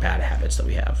all of our bad habits that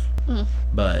we have.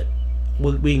 But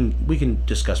we can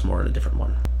discuss more in a different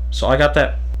one. So I got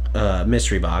that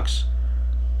mystery box.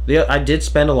 I did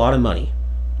spend a lot of money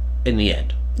in the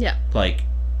end. Yeah. Like,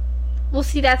 Well,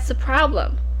 see, that's the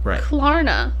problem. right.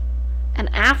 Klarna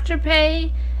and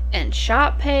Afterpay and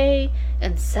ShopPay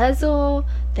and Sezzle,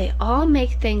 they all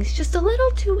make things just a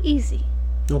little too easy.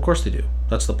 Well, of course they do.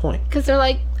 That's the point. Because they're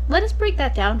like, let us break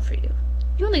that down for you.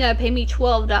 You only got to pay me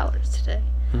 $12 today.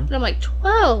 Hmm. And I'm like,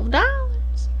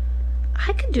 $12?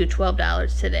 I could do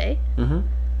 $12 today. Mm-hmm.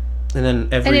 And then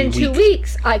every And in 2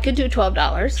 weeks, I could do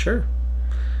 $12. Sure.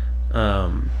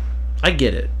 I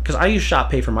get it. Because I use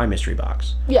ShopPay for my mystery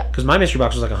box. Yeah. Because my mystery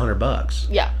box was like $100.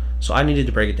 Yeah. So I needed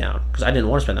to break it down. Because I didn't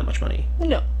want to spend that much money.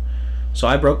 No. So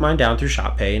I broke mine down through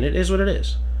ShopPay, and it is what it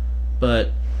is.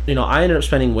 But, I ended up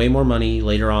spending way more money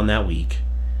later on that week.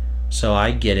 So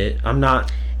I get it. I'm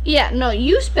not... Yeah, no,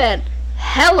 you spent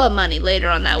hella money later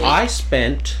on that week. I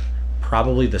spent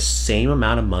probably the same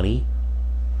amount of money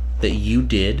that you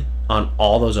did on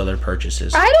all those other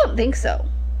purchases. I don't think so.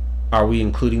 Are we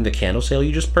including the candle sale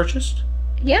you just purchased?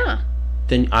 Yeah.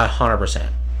 Then 100%.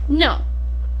 No.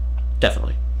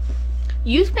 Definitely.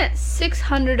 You spent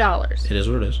 $600. It is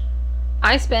what it is.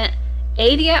 I spent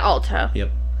 $80 at Ulta.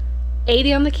 Yep.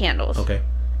 $80 on the candles. Okay.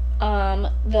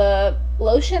 The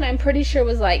lotion I'm pretty sure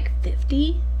was like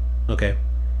 $50. Okay.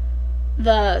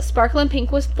 The sparkling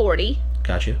pink was $40.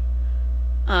 Got you.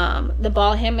 The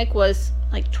ball hammock was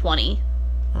like $20.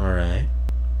 All right.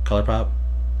 ColourPop?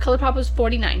 ColourPop was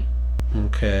 $49.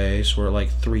 Okay, so we're at like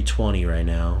 $320 right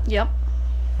now. Yep.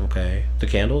 Okay. The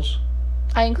candles?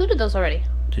 I included those already.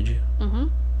 Did you? Mm-hmm.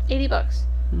 $80.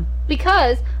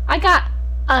 Because I got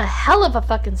a hell of a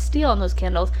fucking steal on those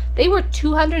candles. They were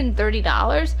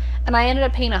 $230, and I ended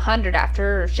up paying $100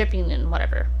 after shipping and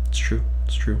whatever. It's true.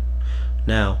 It's true.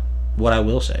 Now, what I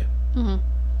will say,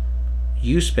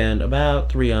 you spend about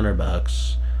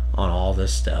 $300 on all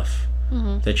this stuff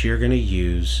that you're going to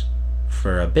use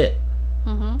for a bit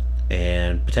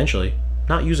and potentially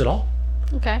not use at all.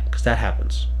 Okay. Because that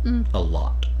happens a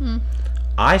lot.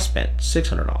 I spent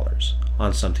 $600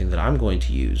 on something that I'm going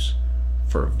to use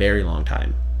for a very long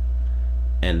time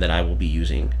and that I will be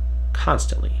using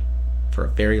constantly for a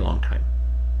very long time.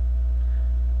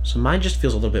 So mine just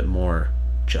feels a little bit more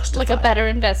justified. Like a better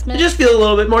investment? It just feels a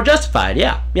little bit more justified,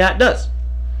 yeah. Yeah, it does.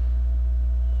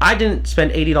 I didn't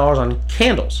spend $80 on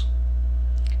candles.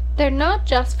 They're not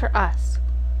just for us.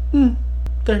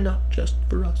 They're not just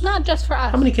for us. Not just for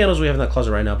us. How many candles do we have in that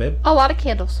closet right now, babe? A lot of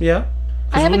candles. Yeah?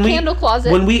 I have a candle closet.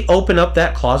 When we open up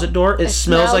that closet door, it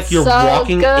smells like you're so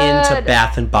walking good. into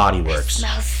Bath and Body Works. It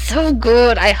smells so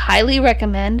good. I highly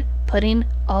recommend putting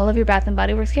all of your Bath and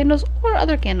Body Works candles or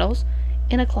other candles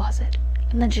in a closet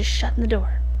and then just shutting the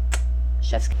door.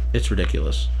 Chef's kiss. It's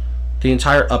ridiculous. The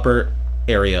entire upper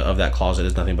area of that closet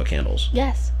is nothing but candles.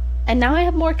 Yes. And now I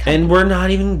have more company. And we're not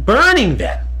even burning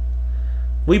them.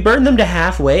 We burn them to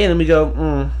halfway and then we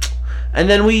go, and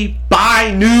then we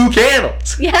buy new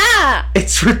candles. Yeah.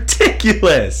 It's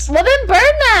ridiculous. Well, then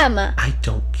burn them. I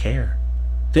don't care.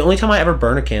 The only time I ever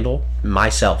burn a candle,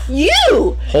 myself.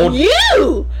 You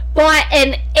bought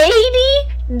an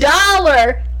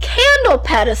 $80 candle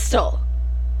pedestal.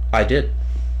 I did.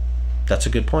 That's a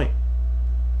good point.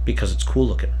 Because it's cool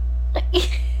looking.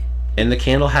 And the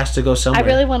candle has to go somewhere. I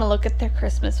really want to look at their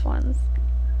Christmas ones.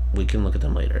 We can look at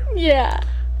them later. Yeah.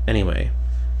 Anyway,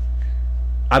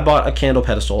 I bought a candle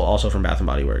pedestal also from Bath &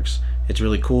 Body Works. It's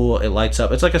really cool. It lights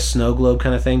up. It's like a snow globe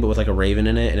kind of thing, but with like a raven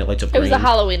in it, and it lights up green. It was a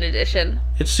Halloween edition.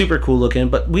 It's super cool looking,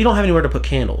 but we don't have anywhere to put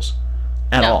candles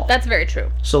at all. That's very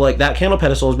true. So like that candle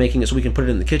pedestal is making it so we can put it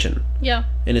in the kitchen. Yeah.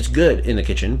 And it's good in the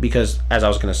kitchen because, as I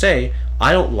was going to say,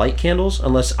 I don't light candles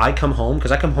unless I come home,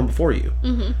 because I come home before you.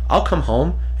 I'll come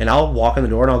home and I'll walk in the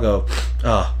door and I'll go,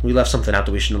 oh, we left something out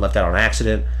that we shouldn't have left out on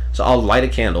accident. So I'll light a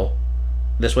candle.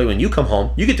 This way when you come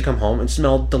home, you get to come home and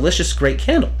smell delicious, great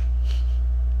candle.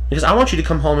 Because I want you to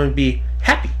come home and be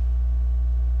happy.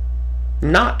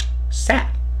 Not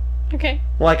sad. Okay.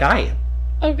 Like I am.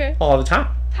 Okay. All the time.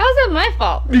 How's that my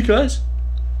fault? Because.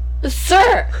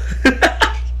 Sir!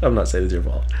 I'm not saying it's your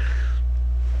fault.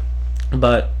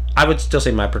 But I would still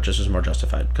say my purchase was more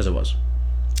justified, because it was.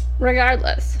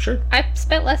 Regardless. Sure. I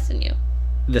spent less than you.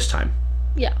 This time.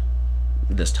 Yeah.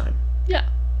 This time. Yeah.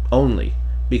 Only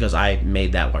because I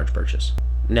made that large purchase.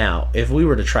 Now, if we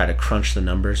were to try to crunch the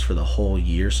numbers for the whole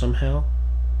year somehow,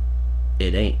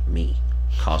 it ain't me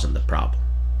causing the problem.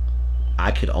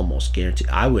 I could almost guarantee,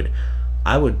 I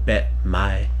would bet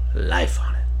my life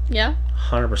on it. Yeah?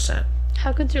 100%.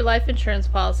 How good's your life insurance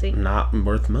policy? Not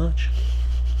worth much.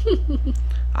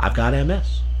 I've got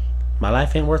MS. My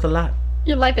life ain't worth a lot.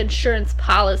 Your life insurance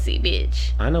policy,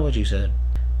 bitch. I know what you said.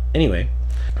 Anyway,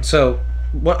 so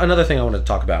another thing I wanted to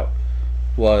talk about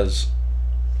was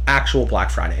actual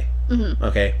Black Friday.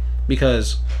 Okay?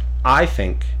 Because I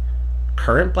think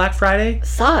current Black Friday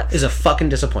Sucks. is a fucking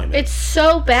disappointment. It's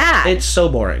so bad. It's so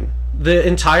boring. The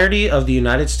entirety of the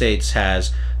United States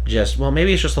has just, well,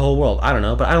 maybe it's just the whole world. I don't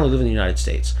know, but I only live in the United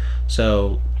States.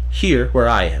 So here, where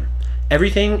I am,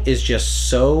 everything is just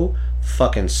so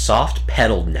fucking soft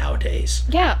pedaled nowadays.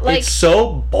 Yeah, like, it's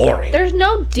so boring. There's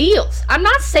no deals. I'm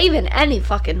not saving any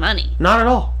fucking money. Not at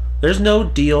all. There's no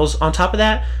deals. On top of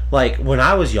that, like when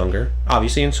I was younger,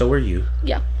 obviously, and so were you.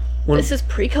 Yeah. This is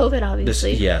pre-COVID,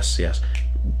 obviously. Yes.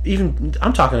 Even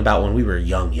I'm talking about when we were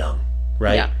young,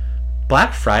 right? Yeah.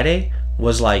 Black Friday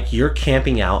was like you're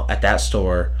camping out at that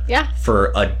store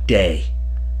for a day.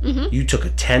 Mm-hmm. You took a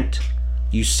tent.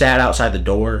 You sat outside the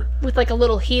door. With like a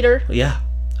little heater. Yeah.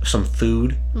 Some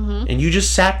food. Mm-hmm. And you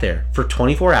just sat there for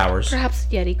 24 hours. Perhaps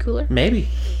Yeti cooler. Maybe.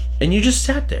 And you just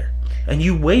sat there. And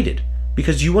you waited.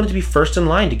 Because you wanted to be first in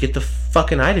line to get the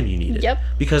fucking item you needed. Yep.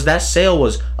 Because that sale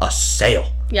was a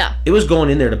sale. Yeah. It was going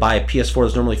in there to buy a PS4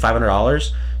 that's normally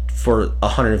 $500 for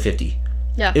 $150.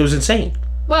 Yeah. It was insane.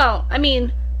 Well, I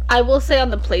mean, I will say on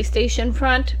the PlayStation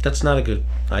front, that's not a good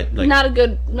not a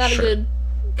good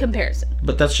comparison.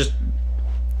 But that's just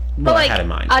what I had in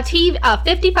mind. A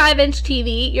 55-inch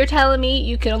TV, you're telling me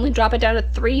you can only drop it down to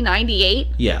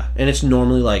 $398? Yeah, and it's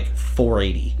normally like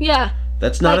 $480. Yeah.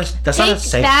 That's not a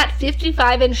sale. That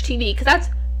 55-inch TV, because that's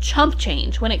chump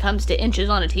change when it comes to inches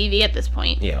on a TV at this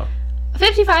point. Yeah. A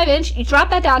 55-inch, you drop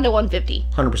that down to 150.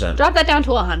 100%. Drop that down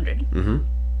to 100. Mm-hmm.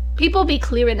 People be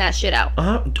clearing that shit out.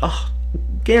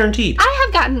 Guaranteed. I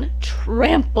have gotten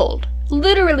trampled,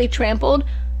 literally trampled,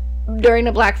 during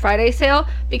a Black Friday sale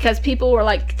because people were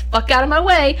like, fuck out of my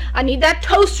way, I need that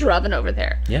toaster oven over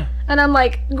there. Yeah. And I'm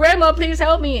like, Grandma, please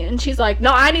help me. And she's like,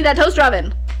 no, I need that toaster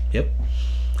oven. Yep.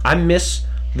 I miss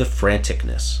the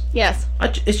franticness. Yes.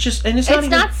 It's just, and it's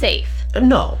not safe.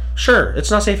 No, sure,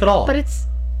 it's not safe at all.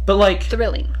 But like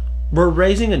thrilling. We're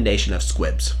raising a nation of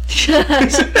squibs. Shut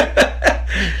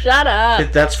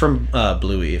up. That's from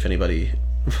Bluey. If anybody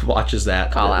watches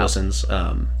that, Call out. Listens.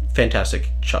 Fantastic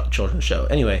children's show.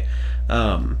 Anyway,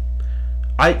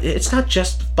 it's not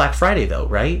just Black Friday though,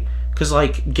 right? Because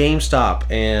like GameStop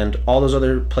and all those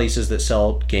other places that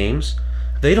sell games,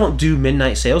 they don't do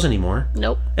midnight sales anymore.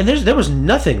 Nope. And there was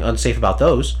nothing unsafe about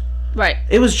those. Right.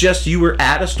 It was just you were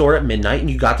at a store at midnight and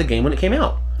you got the game when it came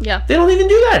out. Yeah. They don't even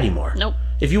do that anymore. Nope.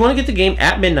 If you want to get the game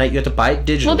at midnight, you have to buy it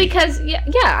digitally. Well, because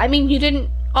I mean, you didn't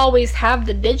always have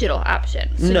the digital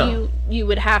option, so no. you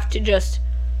would have to just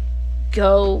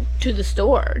go to the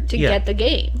store to get the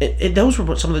game. Those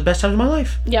were some of the best times of my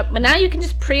life. Yep, but now you can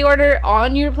just pre-order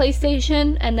on your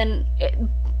PlayStation, and then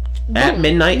at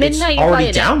midnight it's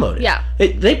already downloaded. Yeah,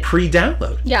 they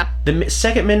pre-download. Yeah, the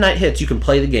second midnight hits, you can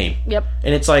play the game. Yep,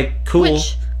 and it's like cool.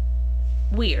 Which,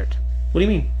 weird. What do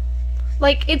you mean?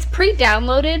 Like, it's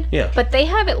pre-downloaded, yeah, but they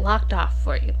have it locked off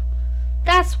for you.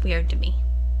 That's weird to me.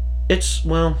 It's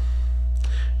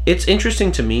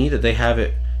interesting to me that they have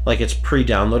it like it's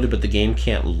pre-downloaded, but the game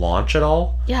can't launch at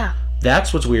all. Yeah.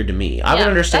 That's what's weird to me. I would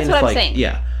understand that's if what I'm saying.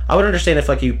 Yeah, I would understand if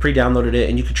like you pre-downloaded it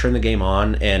and you could turn the game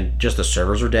on and just the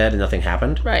servers were dead and nothing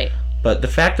happened. Right. But the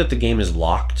fact that the game is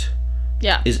locked,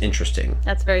 is interesting.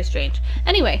 That's very strange.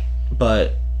 Anyway.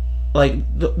 But like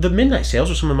the midnight sales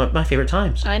were some of my favorite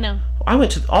times. I know. I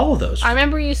went to all of those. I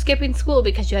remember you skipping school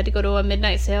because you had to go to a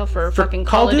midnight sale for fucking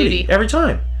Call of Duty. Every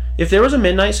time. If there was a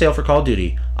midnight sale for Call of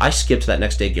Duty, I skipped that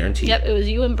next day guaranteed. Yep, it was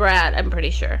you and Brad, I'm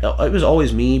pretty sure. It was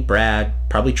always me, Brad,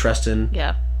 probably Tristan.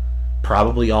 Yeah.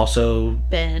 Probably also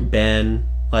Ben.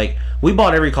 Like, we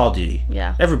bought every Call of Duty.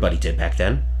 Yeah. Everybody did back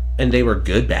then. And they were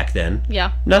good back then.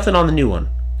 Yeah. Nothing on the new one.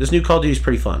 This new Call of Duty is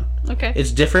pretty fun. Okay.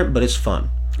 It's different, but it's fun.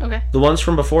 Okay. The ones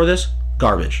from before this,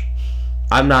 garbage.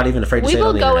 I'm not even afraid to say it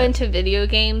on the internet. We will go into video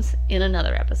games in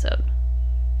another episode.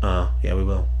 Yeah, we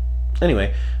will.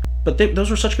 Anyway, but those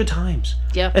were such good times.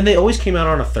 Yeah. And they always came out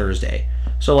on a Thursday.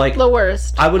 So, like... The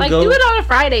worst. I would go... do it on a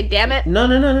Friday, damn it.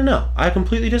 No. I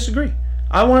completely disagree.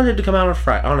 I wanted it to come out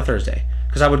on a Thursday.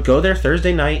 Because I would go there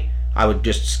Thursday night. I would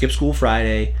just skip school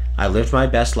Friday. I lived my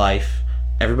best life.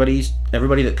 Everybody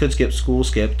that could skip school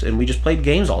skipped. And we just played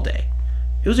games all day.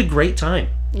 It was a great time.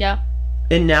 Yeah.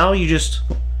 And now you just...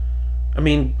 I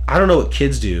mean, I don't know what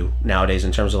kids do nowadays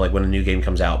in terms of like when a new game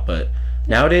comes out, but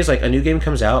nowadays, like a new game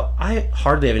comes out, I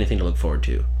hardly have anything to look forward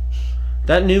to.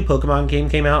 That new Pokemon game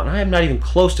came out, and I am not even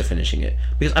close to finishing it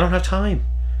because I don't have time.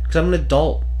 Because I'm an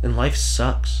adult and life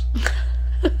sucks.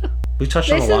 We touched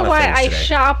on a lot of things today. This is why I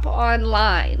shop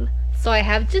online, so I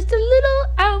have just a little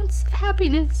ounce of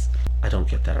happiness. I don't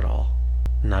get that at all.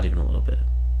 Not even a little bit.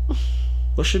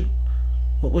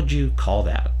 What would you call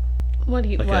that? What do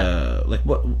you what? Like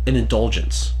what? An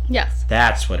indulgence. Yes.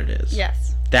 That's what it is.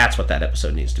 Yes. That's what that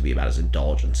episode needs to be about, is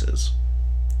indulgences.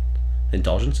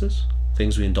 Indulgences?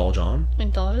 Things we indulge on?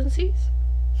 Indulgencies?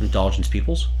 Indulgence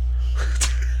peoples?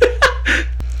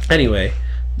 Anyway,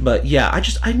 but yeah,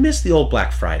 I miss the old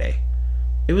Black Friday.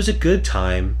 It was a good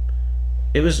time.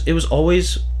 It was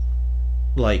always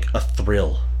like a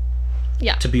thrill.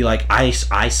 Yeah. To be like, I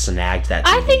snagged that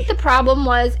TV. I think the problem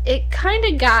was it kind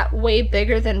of got way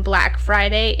bigger than Black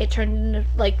Friday. It turned into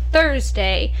like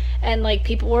Thursday, and like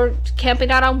people were camping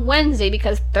out on Wednesday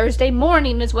because Thursday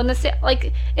morning is when the sale.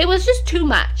 Like, it was just too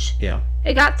much. Yeah.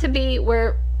 It got to be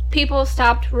where people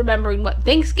stopped remembering what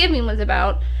Thanksgiving was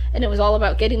about, and it was all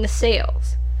about getting the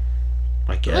sales.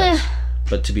 I guess.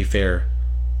 But to be fair,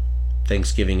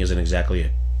 Thanksgiving isn't exactly a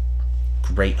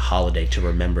great holiday to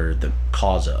remember the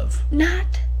cause of.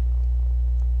 Not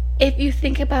if you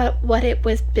think about what it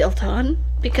was built on,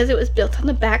 because it was built on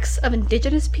the backs of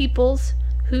indigenous peoples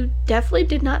who definitely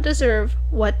did not deserve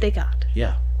what they got.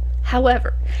 Yeah.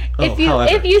 However,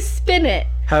 if you spin it,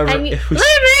 however, and let me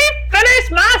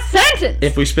finish my sentence.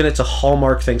 If we spin it to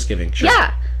Hallmark Thanksgiving, sure.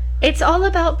 Yeah, it's all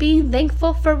about being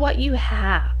thankful for what you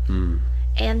have,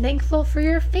 and thankful for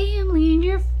your family and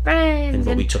your friends, and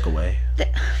what we took away.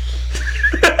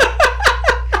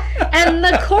 And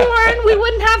the corn, we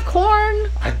wouldn't have corn.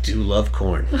 I do love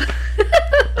corn.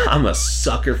 I'm a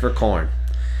sucker for corn.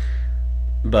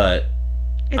 But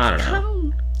I don't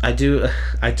know. I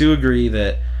do agree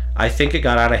that I think it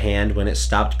got out of hand when it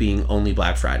stopped being only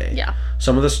Black Friday. Yeah.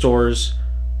 Some of the stores,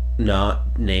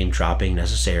 not name dropping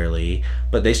necessarily,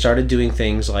 but they started doing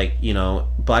things like,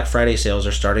 Black Friday sales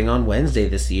are starting on Wednesday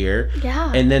this year.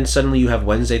 Yeah. And then suddenly you have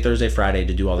Wednesday, Thursday, Friday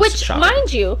to do all this shopping. Which,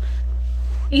 mind you,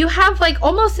 you have like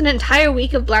almost an entire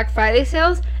week of Black Friday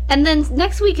sales, and then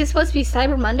next week is supposed to be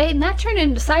Cyber Monday, and that turned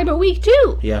into Cyber Week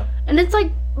too. Yeah. And it's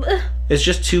like, ugh. It's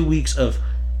just 2 weeks of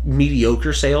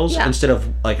mediocre sales instead of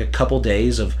like a couple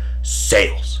days of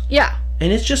sales. Yeah.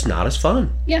 And it's just not as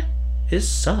fun. Yeah. It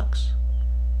sucks.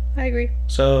 I agree.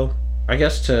 So, I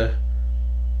guess to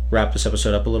wrap this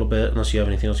episode up a little bit, unless you have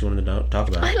anything else you wanted to talk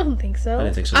about. I don't think so. I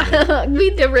didn't think so either.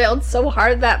 We derailed so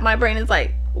hard that my brain is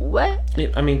like, what?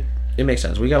 I mean, it makes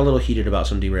sense. We got a little heated about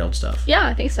some derailed stuff. Yeah,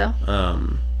 I think so.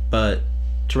 But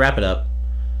to wrap it up,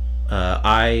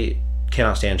 I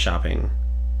cannot stand shopping.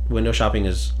 Window shopping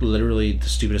is literally the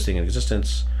stupidest thing in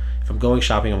existence. If I'm going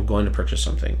shopping, I'm going to purchase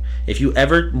something. If you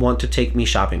ever want to take me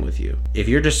shopping with you, if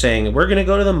you're just saying, we're going to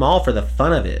go to the mall for the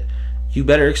fun of it, you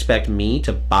better expect me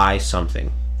to buy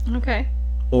something. Okay.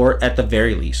 Or at the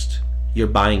very least, you're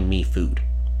buying me food.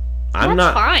 I'm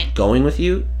not going with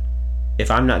you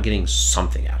if I'm not getting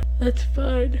something out of it. That's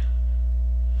fine.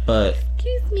 But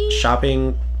excuse me.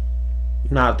 Shopping,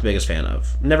 not the biggest fan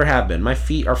of. Never have been. My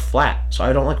feet are flat, so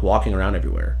I don't like walking around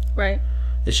everywhere. Right.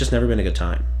 It's just never been a good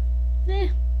time.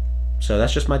 So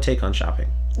that's just my take on shopping.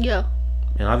 Yeah.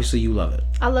 And obviously you love it.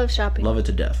 I love shopping. Love it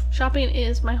to death. Shopping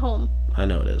is my home. I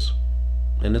know it is.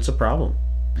 And it's a problem.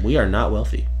 We are not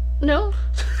wealthy. No.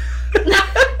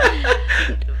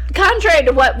 Contrary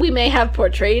to what we may have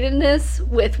portrayed in this,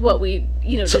 with what we,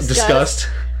 discussed.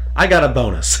 I got a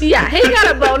bonus. Yeah, he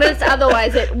got a bonus.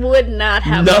 Otherwise, it would not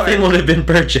have Nothing worked. would have been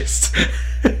purchased.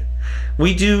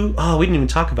 We didn't even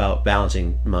talk about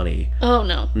balancing money. Oh,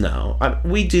 no. No.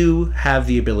 We do have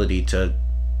the ability to,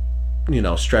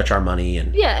 stretch our money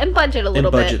and budget a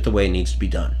little bit. And budget the way it needs to be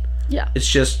done. Yeah. It's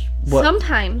just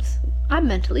sometimes I'm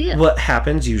mentally ill. What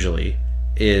happens usually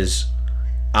is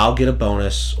I'll get a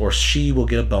bonus, or she will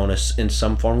get a bonus in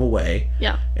some form of way.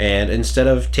 Yeah. And instead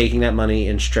of taking that money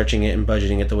and stretching it and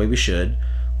budgeting it the way we should,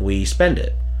 we spend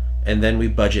it. And then we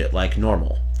budget like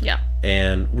normal. Yeah.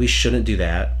 And we shouldn't do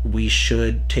that. We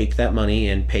should take that money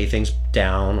and pay things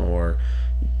down or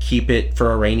keep it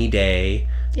for a rainy day.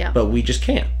 Yeah. But we just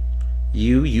can't.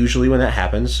 You usually, when that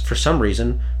happens, for some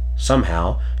reason,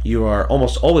 somehow, you are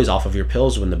almost always off of your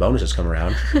pills when the bonuses come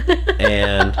around.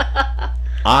 And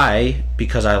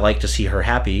because I like to see her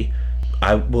happy,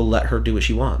 I will let her do what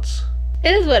she wants.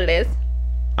 It is what it is.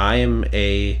 I am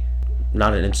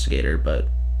not an instigator, but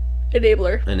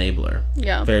enabler.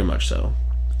 Yeah. Very much so.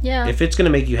 Yeah. If it's going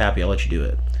to make you happy, I'll let you do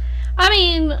it. I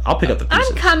mean, I'll pick up the pieces.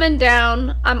 I'm coming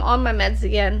down. I'm on my meds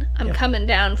again. I'm coming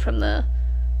down from the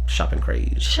shopping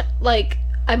craze.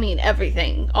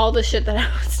 Everything. All the shit that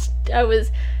I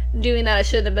was doing that I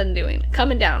shouldn't have been doing.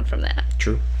 Coming down from that.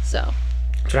 True. So.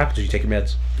 That's what happens when you take your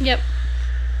meds. Yep.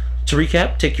 To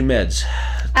recap, take your meds.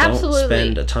 Absolutely. Don't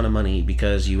spend a ton of money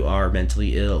because you are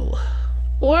mentally ill.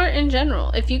 Or in general.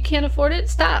 If you can't afford it,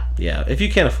 stop. Yeah. If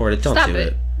you can't afford it, don't do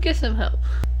it. Get some help.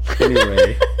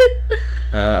 Anyway.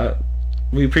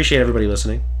 We appreciate everybody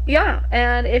listening. Yeah,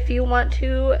 and if you want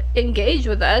to engage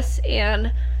with us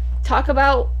and talk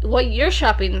about what your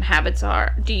shopping habits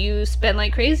are, do you spend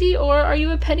like crazy or are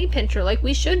you a penny pincher like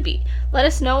we should be? Let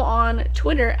us know on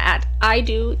Twitter at I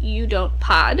Do You Don't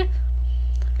Pod.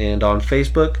 And on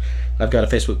Facebook, I've got a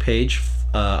Facebook page,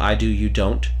 I Do You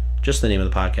Don't, just the name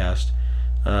of the podcast.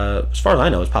 As far as I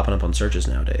know, it's popping up on searches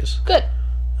nowadays. Good.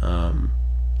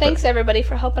 Thanks everybody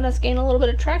for helping us gain a little bit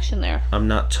of traction there. I'm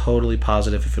not totally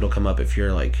positive if it'll come up if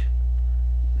you're like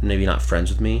maybe not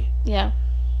friends with me. Yeah.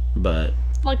 But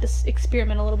I'd like to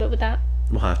experiment a little bit with that.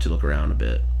 We'll have to look around a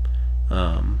bit.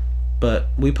 But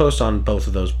we post on both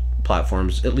of those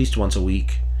platforms at least once a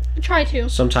week. Try to.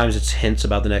 Sometimes it's hints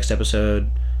about the next episode.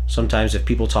 Sometimes if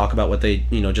people talk about what they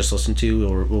just listened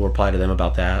to, we'll reply to them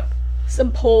about that.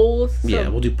 Some polls. Yeah,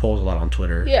 we'll do polls a lot on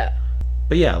Twitter. Yeah.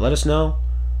 But yeah, let us know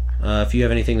if you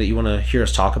have anything that you want to hear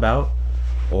us talk about,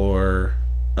 or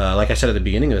like I said at the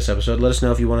beginning of this episode, let us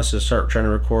know if you want us to start trying to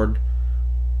record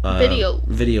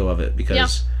video of it,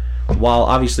 because while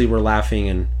obviously we're laughing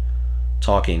and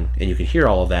talking and you can hear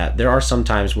all of that, there are some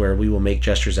times where we will make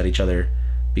gestures at each other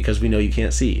because we know you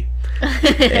can't see.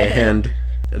 And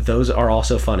those are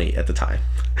also funny at the time.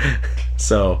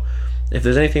 So if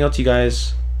there's anything else you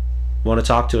guys want to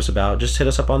talk to us about, just hit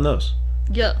us up on those.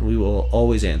 Yeah. We will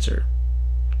always answer.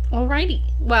 Alrighty.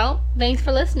 Well, thanks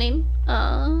for listening.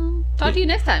 Talk to you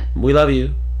next time. We love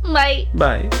you. Bye.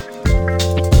 Bye.